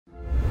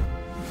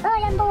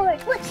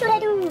Twitch oder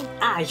du?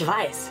 Ah, ich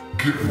weiß.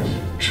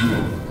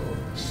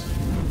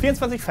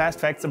 24 fast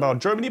facts about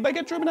Germany by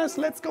Get Germanized.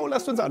 Let's go,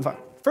 lasst uns anfangen.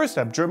 First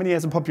up, Germany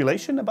has a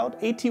population about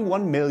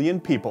 81 million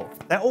people.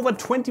 There are over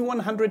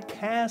 2,100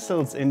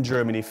 castles in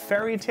Germany.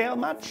 Fairy tale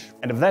much?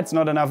 And if that's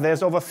not enough,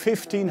 there's over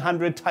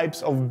 1,500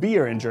 types of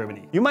beer in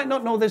Germany. You might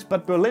not know this,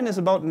 but Berlin is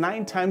about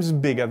 9 times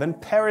bigger than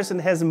Paris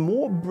and has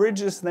more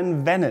bridges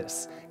than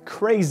Venice.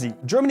 Crazy.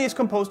 Germany is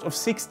composed of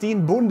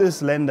 16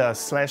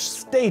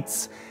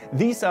 Bundesländer/states.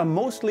 These are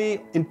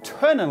mostly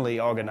internally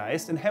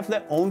organized and have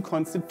their own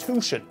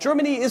constitution.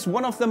 Germany is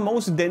one of the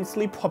most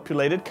densely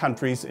populated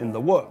countries in the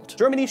world.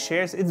 Germany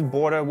shares its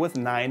border with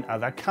 9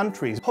 other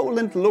countries: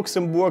 Poland,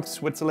 Luxembourg,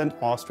 Switzerland,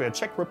 Austria,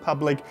 Czech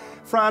Republic,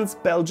 France,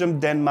 Belgium,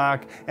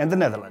 Denmark, and the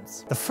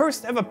Netherlands. The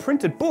first ever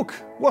printed book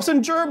was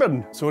in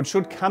German, so it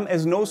should come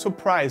as no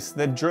surprise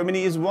that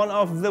Germany is one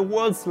of the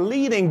world's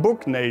leading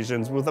book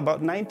nations with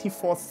about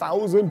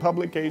 94,000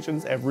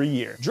 publications every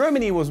year.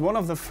 Germany was one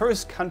of the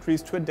first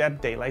countries to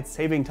adapt daylight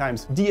saving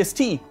times,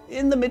 DST,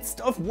 in the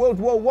midst of World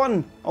War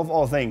I, of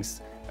all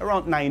things,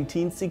 around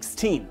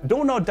 1916.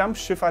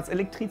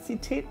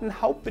 Donau-Dampfschifffahrts-Elektrizitäten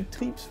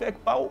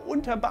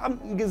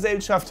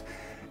Hauptbetriebswerk-Bau-Unterbeamtengesellschaft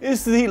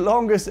is the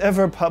longest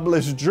ever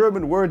published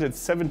German word. It's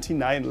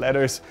 79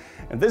 letters.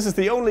 And this is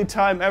the only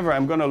time ever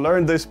I'm gonna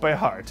learn this by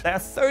heart. There are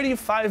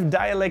 35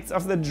 dialects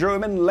of the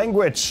German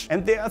language.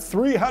 And there are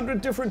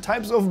 300 different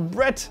types of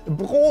bread,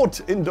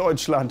 Brot, in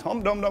Deutschland.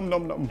 Hom dom dom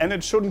dom dom. And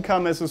it shouldn't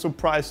come as a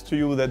surprise to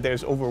you that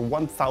there's over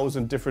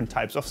 1,000 different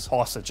types of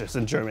sausages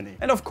in Germany.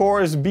 And of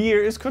course,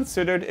 beer is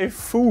considered a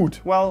food.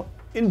 Well,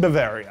 in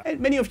Bavaria. And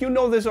many of you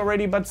know this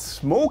already, but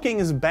smoking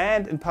is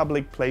banned in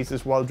public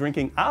places while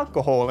drinking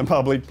alcohol in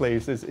public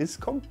places is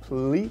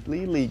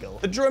completely legal.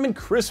 The German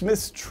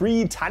Christmas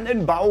tree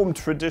Tannenbaum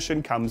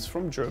tradition comes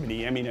from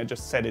Germany. I mean, I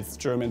just said it's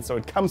German, so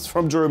it comes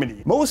from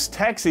Germany. Most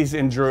taxis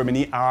in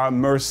Germany are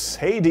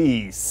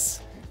Mercedes.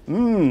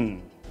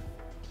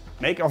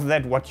 Make of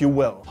that what you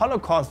will.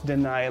 Holocaust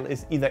denial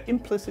is either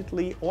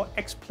implicitly or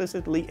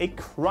explicitly a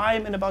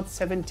crime in about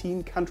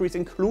 17 countries,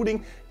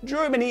 including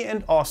Germany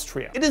and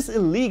Austria. It is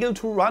illegal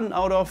to run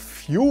out of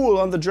fuel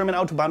on the German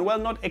Autobahn. Well,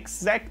 not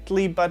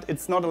exactly, but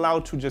it's not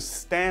allowed to just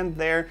stand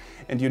there,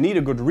 and you need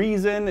a good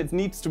reason. It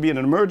needs to be an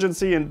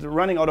emergency, and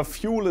running out of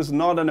fuel is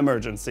not an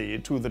emergency,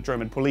 to the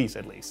German police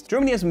at least.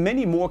 Germany has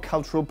many more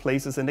cultural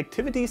places and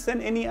activities than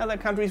any other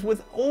countries,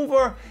 with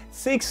over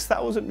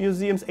 6,000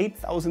 museums,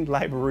 8,000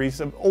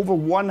 libraries, over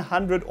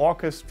 100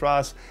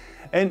 orchestras,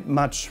 and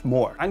much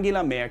more.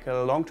 Angela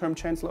Merkel, long-term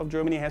Chancellor of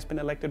Germany, has been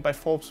elected by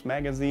Forbes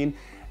magazine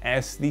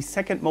as the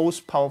second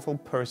most powerful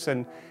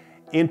person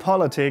in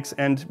politics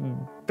and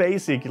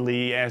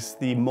basically as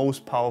the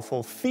most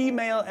powerful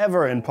female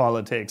ever in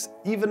politics.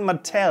 Even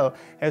Mattel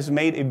has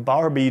made a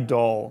Barbie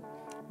doll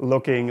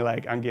looking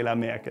like Angela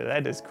Merkel.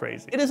 That is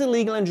crazy. It is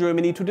illegal in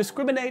Germany to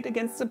discriminate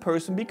against a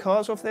person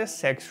because of their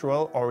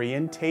sexual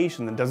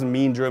orientation. It doesn't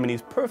mean Germany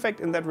is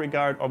perfect in that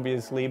regard,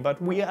 obviously, but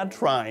we are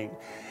trying.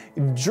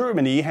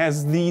 Germany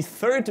has the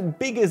 3rd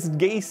biggest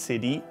gay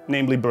city,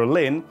 namely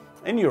Berlin,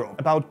 in Europe.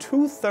 About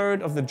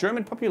 2/3 of the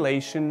German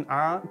population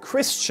are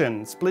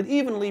Christian, split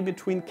evenly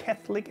between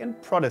Catholic and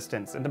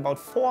Protestants, and about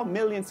 4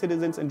 million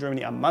citizens in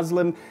Germany are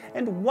Muslim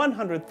and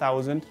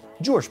 100,000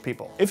 Jewish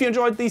people. If you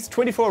enjoyed these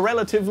 24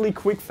 relatively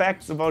quick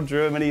facts about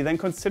Germany, then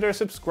consider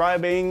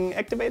subscribing,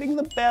 activating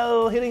the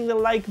bell, hitting the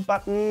like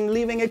button,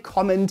 leaving a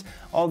comment.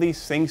 All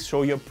these things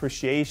show your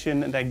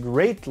appreciation, and I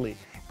greatly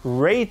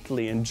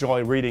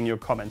enjoy reading your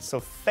comments, so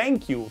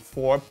thank you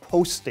for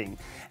posting.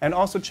 And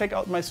also check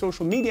out my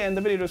social media in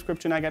the video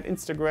description. I got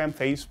Instagram,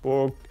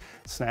 Facebook,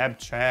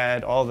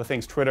 Snapchat, all the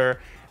things,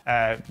 Twitter.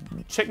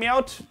 Check me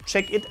out,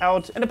 check it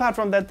out. And apart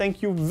from that,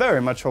 thank you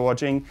very much for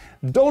watching.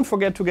 Don't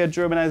forget to get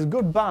Germanized.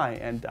 Goodbye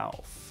and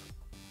auf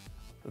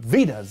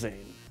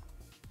Wiedersehen.